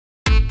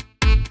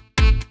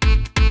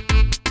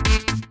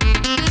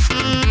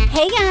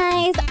Hey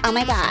guys! Oh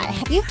my god,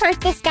 have you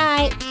heard this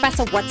guy,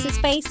 Professor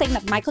What's-His-Face, saying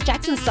that Michael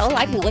Jackson is still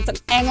alive and lives in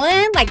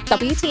England? Like,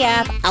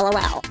 WTF,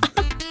 LOL.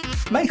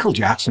 Michael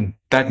Jackson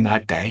did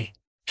not die.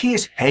 He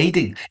is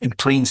hiding in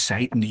plain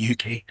sight in the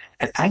UK,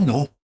 and I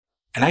know.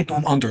 And I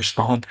don't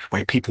understand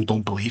why people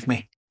don't believe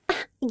me.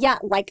 Yeah,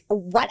 like,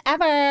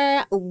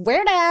 whatever.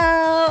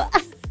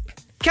 Weirdo.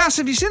 Cass,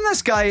 have you seen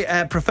this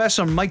guy,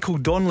 Professor Michael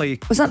Donnelly?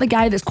 Was that the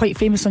guy that's quite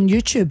famous on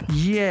YouTube?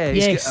 Yeah,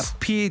 he's Yes. got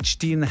a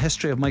PhD in the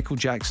history of Michael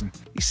Jackson.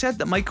 He said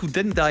that Michael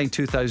didn't die in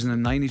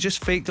 2009, he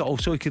just faked it all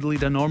so he could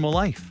lead a normal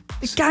life.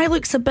 The guy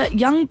looks a bit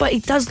young, but he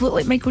does look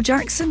like Michael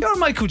Jackson. You're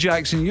Michael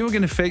Jackson, you were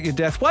going to fake your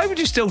death. Why would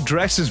you still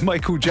dress as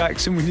Michael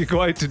Jackson when you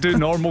go out to do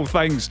normal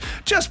things?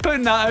 Just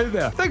putting that out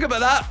there. Think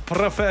about that,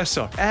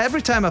 Professor.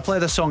 Every time I play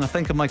this song, I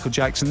think of Michael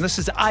Jackson. This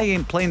is I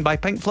Ain't Playing by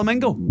Pink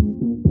Flamingo.